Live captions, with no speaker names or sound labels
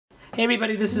Hey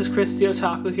everybody, this is Chris the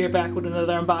Otaku here, back with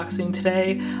another unboxing.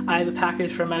 Today I have a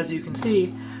package from, as you can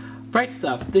see, Bright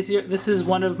Stuff. This is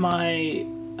one of my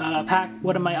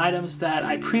items that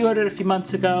I pre-ordered a few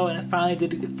months ago, and it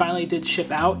finally did ship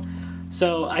out.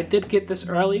 So I did get this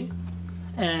early,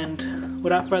 and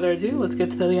without further ado, let's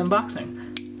get to the unboxing.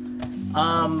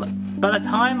 By the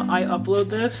time I upload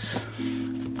this,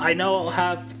 I know I'll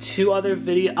have two other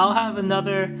videos. I'll have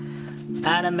another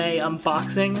anime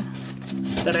unboxing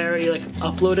that I already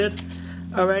uploaded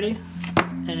already,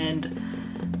 and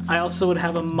I also would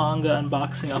have a manga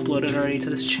unboxing uploaded already to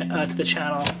this to the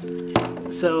channel.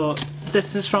 So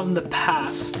this is from the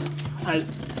past.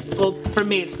 Well, for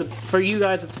me for you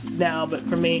guys it's now, but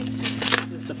for me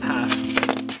this is the past.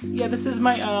 Yeah, this is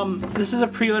my this is a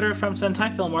pre-order from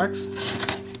Sentai Filmworks,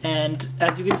 and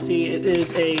as you can see, it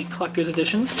is a collector's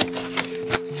edition.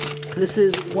 This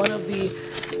is one of the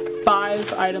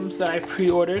 5 items that I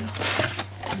pre-ordered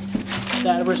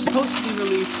that were supposed to be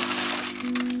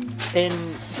released in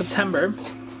September,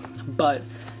 but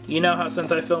you know how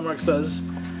Sentai Filmworks does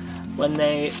when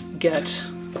they get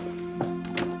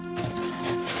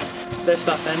their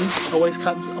stuff in. Always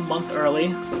comes a month early,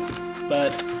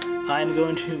 but I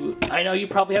know you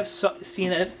probably have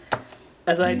seen it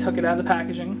as I took it out of the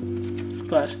packaging,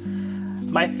 but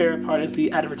my favorite part is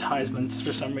the advertisements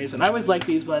for some reason. I always like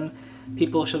these when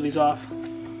people show these off.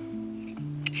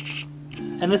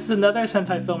 And this is another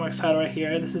Sentai Filmworks title right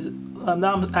here. This is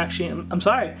I'm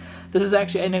sorry. This is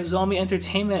actually a Nozomi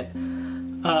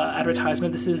Entertainment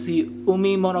advertisement. This is the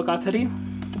Umi Monogatari.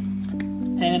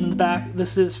 And in the back,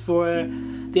 this is for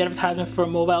the advertisement for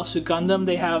Mobile Suit Gundam.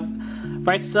 They have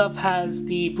Bright Stuff has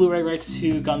the Blu-ray rights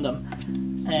to Gundam.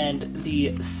 And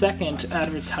the second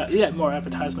more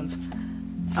advertisements.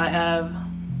 I have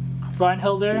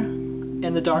Reinhilder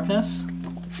in the Darkness.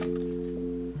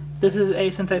 This is a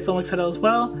Sentai Filmworks title as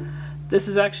well. This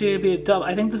is actually going to be a dub.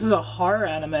 I think this is a horror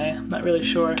anime. I'm not really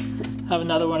sure. I have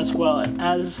another one as well. And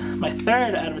as my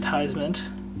third advertisement,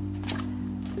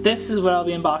 this is what I'll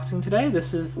be unboxing today.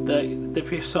 This is the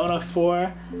Persona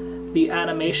 4, the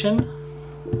animation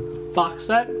box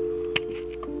set.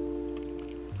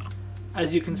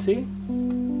 As you can see,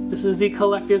 this is the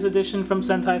collector's edition from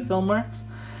Sentai Filmworks.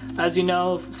 As you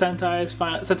know, Sentai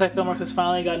Filmworks has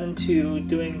finally gotten into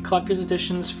doing collector's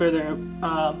editions for their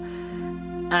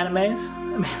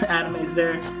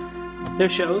their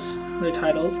shows, their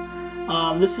titles.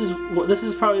 This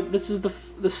is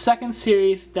the second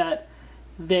series that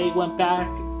they went back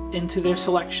into their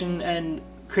selection and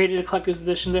created a collector's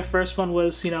edition. Their first one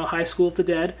was, High School of the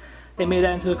Dead. They made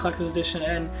that into a collector's edition,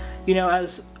 and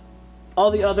as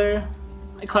all the other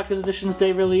collector's editions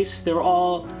they released, they're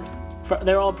all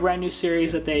brand new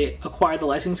series that they acquired the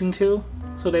licensing to,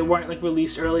 so they weren't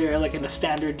released earlier in the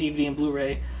standard DVD and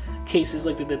Blu-ray cases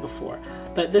like they did before.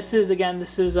 But this is the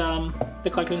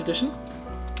collector's edition.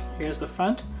 Here's the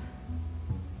front.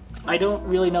 I don't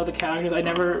really know the characters. I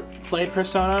never played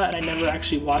Persona, and I never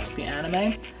actually watched the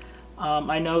anime.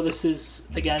 I know this is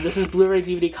Blu-ray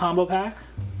DVD combo pack,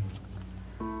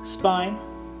 spine,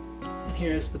 and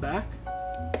here's the back.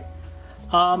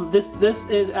 This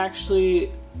is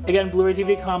actually, again, Blu-ray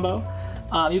DVD combo.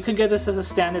 You can get this as a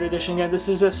standard edition. Again, this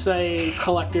is just a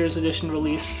collector's edition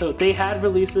release. So they had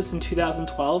released this in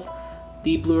 2012,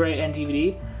 the Blu-ray and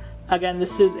DVD. Again,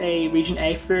 this is a Region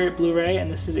A for Blu-ray, and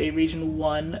this is a Region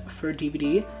 1 for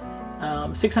DVD.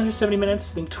 670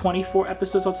 minutes, I think 24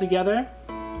 episodes altogether.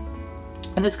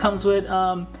 And this comes with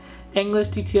English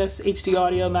DTS HD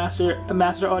audio, Master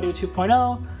Audio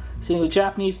 2.0, same with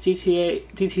Japanese DTS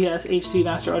HD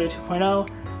Master Audio 2.0,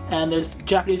 and there's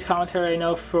Japanese commentary I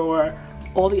know for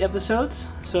all the episodes,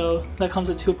 so that comes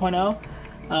with 2.0.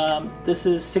 This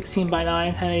is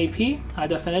 16:9 1080p high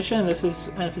definition. This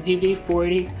is for DVD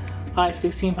 480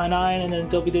 16:9, and then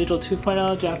Dolby Digital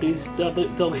 2.0, Japanese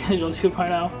Dolby Digital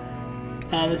 2.0,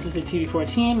 and this is a TV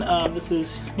 14. This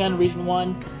is again Region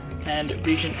 1 and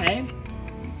Region A.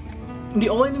 The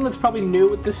only thing that's probably new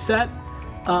with this set,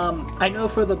 I know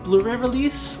for the Blu-ray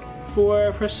release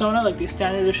for Persona, the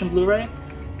standard edition Blu-ray,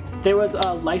 there was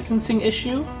a licensing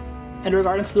issue in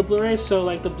regards to the Blu-ray, so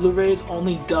the Blu-ray is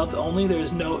only dubbed only.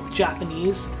 There's no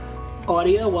Japanese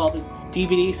audio, while the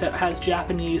DVD set has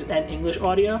Japanese and English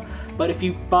audio. But if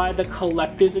you buy the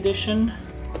collector's edition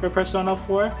for Persona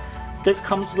 4, this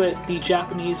comes with the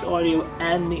Japanese audio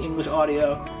and the English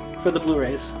audio for the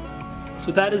Blu-rays.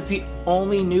 So that is the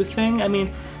only new thing. I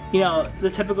mean, the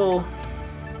typical,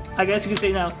 I guess you could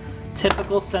say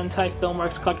typical Sentai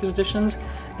Filmworks collector's editions,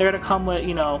 they're gonna come with,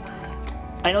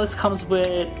 I know this comes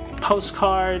with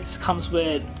postcards, comes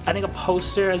with, I think, a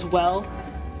poster as well.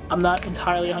 I'm not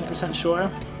entirely 100%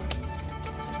 sure.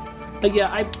 But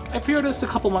yeah, I pre-ordered this a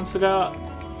couple months ago.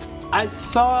 I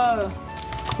saw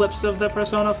clips of the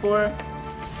Persona 4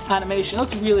 animation. It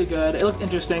looked really good. It looked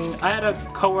interesting. I had a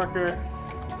coworker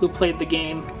who played the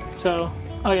game. So,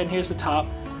 oh yeah, and here's the top.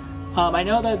 I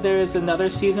know that there is another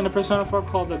season of Persona 4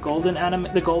 called the Golden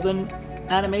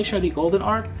Animation, or the Golden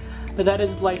Arc, but that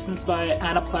is licensed by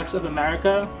Aniplex of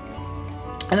America,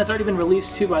 and that's already been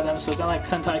released too by them, so it's not like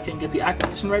Sentai can get the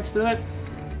acquisition rights to it,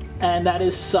 and that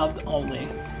is subbed only.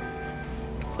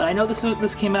 But I know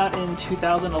this came out in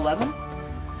 2011,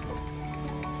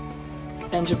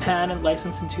 and Japan and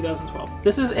licensed in 2012.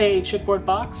 This is a chipboard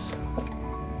box,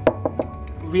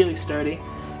 really sturdy.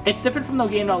 It's different from No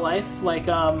Game No Life. Like,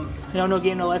 you know, No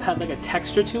Game No Life had like a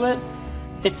texture to it.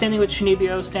 It's same thing with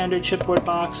Shinibyo, standard chipboard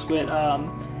box with,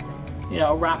 you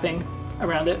know, wrapping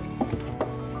around it.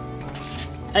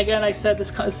 Again, I said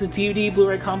this is a DVD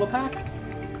Blu-ray combo pack.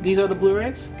 These are the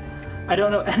Blu-rays. I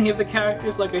don't know any of the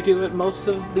characters like I do with most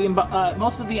of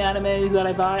the anime that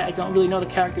I buy. I don't really know the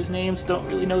characters' names, don't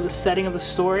really know the setting of the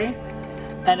story.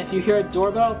 And if you hear a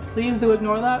doorbell, please do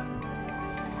ignore that.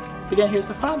 Again, here's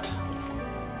the front.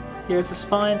 Here's the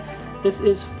spine. This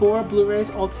is 4 Blu-rays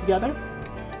altogether.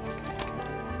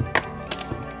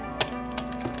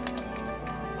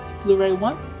 Blu-ray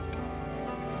 1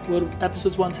 with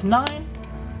episodes 1 to 9.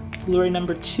 Blu-ray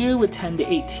number 2 with 10 to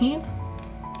 18.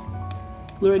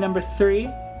 Blu-ray number 3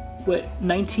 with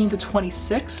 19 to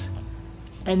 26.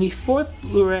 And the 4th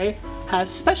Blu-ray has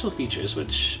special features,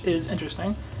 which is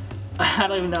interesting. I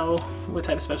don't even know what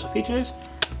type of special features.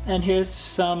 And here's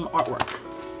some artwork.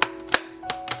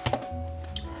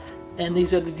 And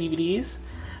these are the DVDs.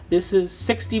 This is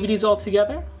 6 DVDs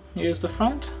altogether. Here's the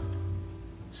front,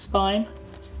 spine,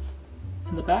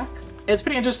 and the back. It's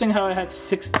pretty interesting how it has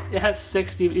 6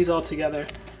 DVDs altogether.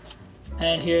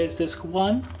 And here's disc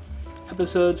 1,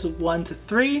 episodes 1 to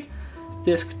 3.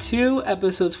 Disc 2,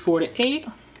 episodes 4 to 8.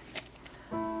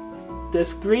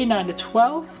 Disc 3, 9 to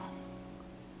 12.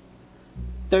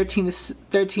 14 to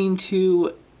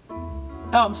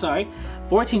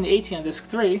 18 on disc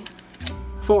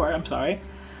 4, I'm sorry.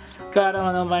 God, I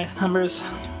don't know my numbers.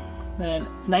 Then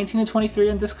 19 to 23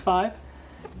 on disc 5.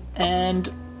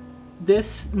 And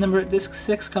this number, disc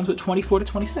 6, comes with 24 to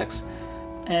 26.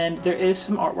 And there is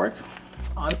some artwork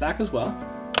on the back as well.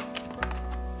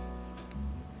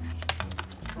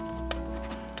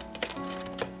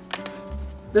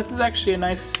 This is actually a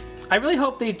nice, I really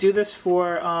hope they do this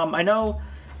for, I know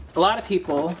a lot of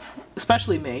people,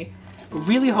 especially me,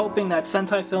 really hoping that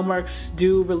Sentai Filmworks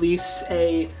do release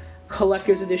a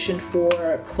collector's edition for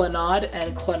Clannad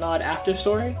and Clannad After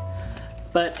Story.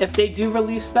 But if they do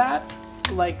release that,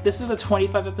 like, this is a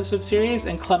 25 episode series,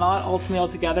 and Clannad ultimately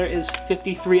altogether is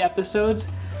 53 episodes,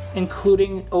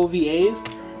 including OVAs.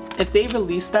 If they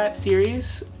release that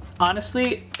series,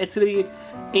 honestly, it's gonna be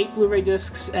 8 Blu-ray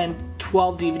discs and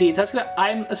 12 DVDs. That's gonna,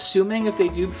 I'm assuming if they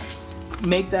do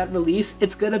make that release,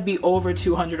 it's gonna be over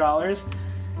 $200.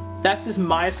 That's just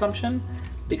my assumption,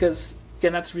 because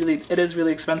again, it is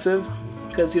really expensive.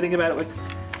 Because you think about it, like,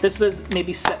 this was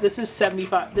maybe this is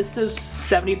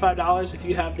 $75 if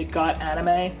you have the Got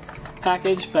Anime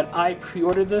package, but I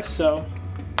pre-ordered this, so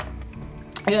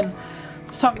again,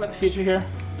 let's talk about the future here.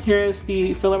 Here is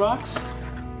the filler box,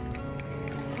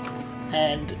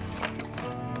 and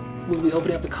we'll be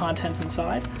opening up the contents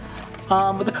inside.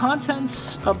 With the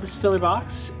contents of this filler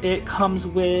box, it comes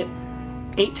with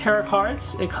 8 tarot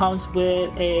cards. It comes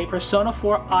with a Persona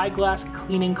 4 eyeglass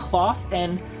cleaning cloth,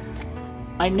 and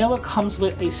I know it comes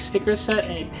with a sticker set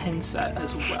and a pin set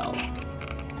as well. I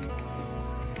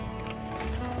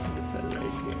think it says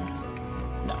right here.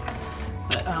 No.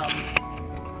 But,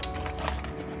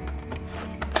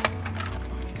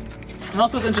 and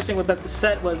also what's interesting about the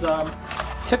set was, it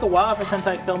took a while for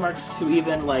Sentai Filmworks to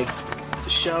even, like,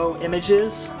 show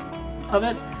images of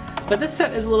it. But this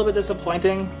set is a little bit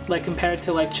disappointing, like, compared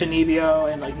to, like,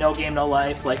 Shinibyo and, like, No Game No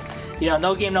Life. Like, you know,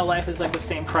 No Game No Life is, like, the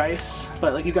same price,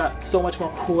 but, like, you got so much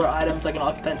more cooler items, like an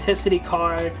authenticity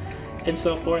card and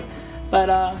so forth. But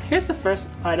here's the first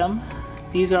item.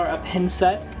 These are a pin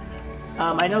set.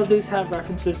 I know these have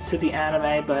references to the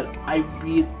anime, but I've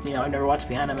never watched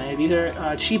the anime. These are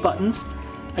Chi buttons.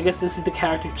 I guess this is the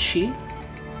character Chi.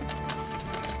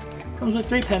 Comes with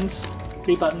 3 pins.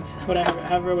 3 buttons,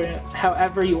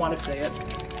 however you want to say it.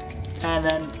 And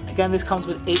then again, this comes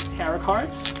with 8 tarot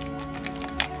cards.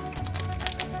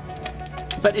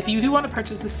 But if you do want to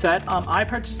purchase this set, I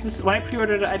purchased this when I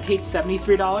pre-ordered it. I paid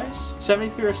 $73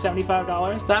 or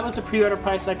 $75. That was the pre-order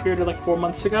price I pre-ordered like 4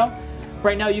 months ago.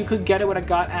 Right now, you could get it with a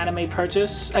Got Anime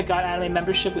purchase, a Got Anime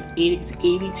membership with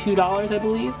 $82, I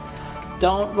believe.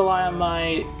 Don't rely on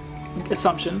my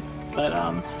assumption, but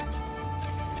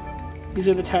These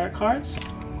are the tarot cards.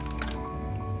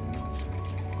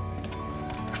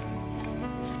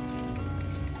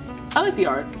 I like the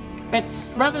art.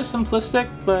 It's rather simplistic,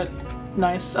 but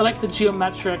nice. I like the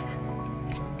geometric.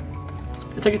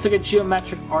 It's like a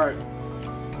geometric art.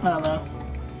 I don't know.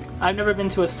 I've never been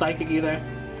to a psychic either,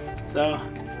 so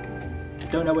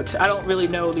don't know what. I don't really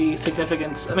know the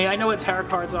significance. I mean, I know what tarot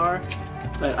cards are,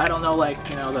 but I don't know, like,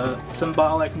 you know, the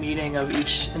symbolic meaning of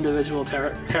each individual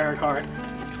tarot card.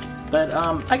 But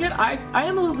again, I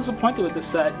am a little disappointed with this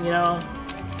set. You know,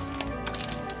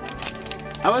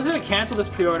 I was gonna cancel this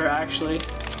pre-order actually,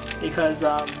 because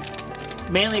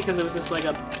mainly because it was just like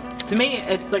a. To me,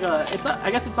 it's like a. It's not.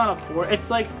 I guess it's not a board. It's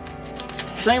like.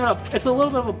 It's not even a. It's a little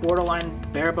bit of a borderline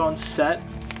bare bones set.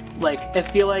 Like, I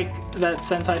feel like that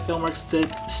Sentai Filmworks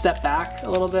did step back a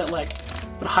little bit. Like,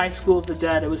 with High School of the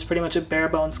Dead, it was pretty much a bare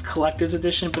bones collector's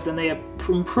edition, but then they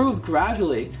improved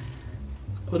gradually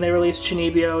when they released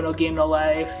Chunibyo, No Game No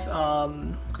Life.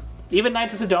 Even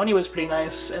Knights of Sidonia was pretty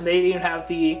nice, and they didn't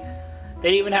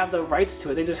even have the rights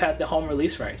to it. They just had the home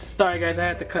release rights. Sorry guys, I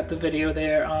had to cut the video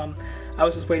there. I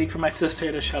was just waiting for my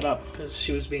sister to shut up because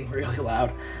she was being really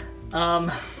loud.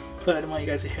 So I didn't want you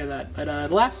guys to hear that. But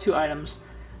the last two items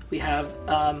we have,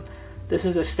 this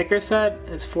is a sticker set.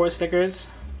 It's 4 stickers.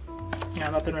 Yeah,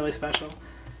 nothing really special.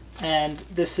 And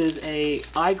this is a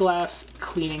eyeglass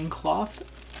cleaning cloth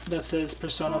that says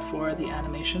Persona 4, the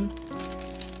animation.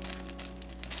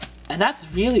 And that's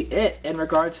really it in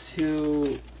regards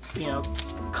to, you know,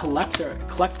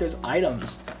 collector's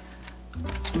items.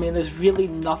 I mean, there's really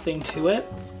nothing to it,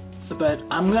 but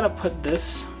I'm gonna put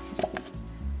this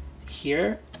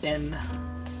here in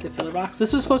the filler box.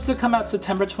 This was supposed to come out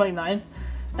September 29th,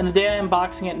 and the day I'm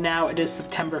unboxing it now, it is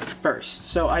September 1st.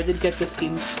 So I did get this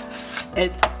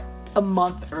a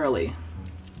month early,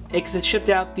 because it shipped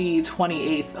out the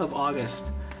 28th of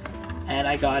August, and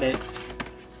I got it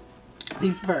the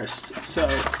 1st. So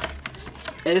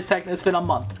it's been a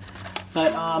month,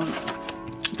 but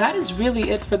that is really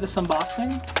it for this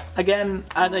unboxing. Again,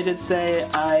 as I did say,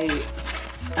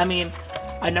 I mean,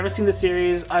 I've never seen the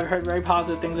series. I've heard very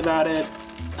positive things about it.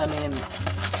 I mean,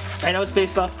 I know it's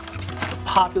based off a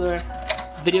popular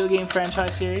video game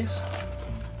franchise series.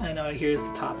 I know here's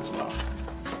the top as well.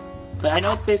 But I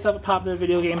know it's based off a popular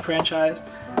video game franchise.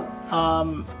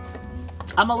 I'm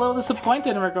a little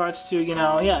disappointed in regards to, you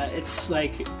know, yeah, it's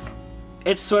like,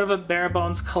 it's sort of a bare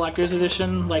bones collector's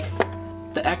edition. Like,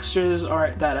 the extras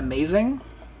aren't that amazing.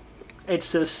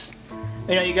 It's just,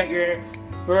 you know, you got your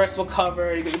reversible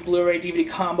cover, you got your Blu-ray DVD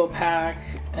combo pack,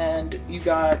 and you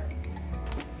got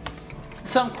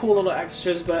some cool little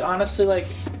extras, but honestly, like,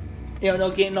 you know, No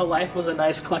Game No Life was a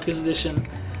nice collector's edition,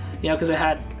 you know, because it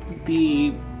had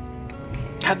the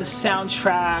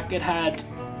soundtrack, it had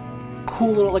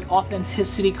cool little, like,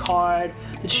 authenticity card.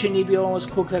 The Chunibyo one was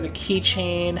cool because it had the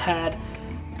keychain, had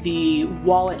the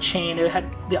wallet chain, it had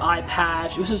the eye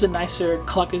patch. It was just a nicer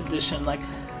collector's edition, like,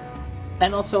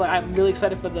 and also, like, I'm really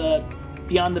excited for the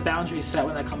Beyond the Boundaries set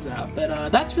when that comes out.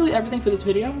 But that's really everything for this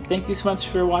video. Thank you so much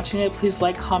for watching it. Please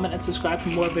like, comment, and subscribe for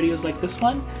more videos like this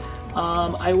one.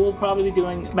 I will probably be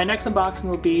doing, my next unboxing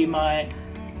will be my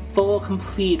full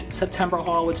complete September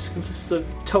haul, which consists of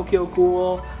Tokyo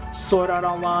Ghoul, Sword Art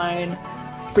Online,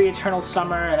 Free Eternal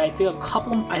Summer, and I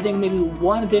think maybe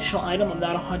one additional item. I'm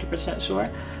not 100% sure.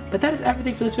 But that is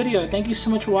everything for this video. Thank you so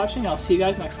much for watching. I'll see you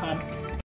guys next time.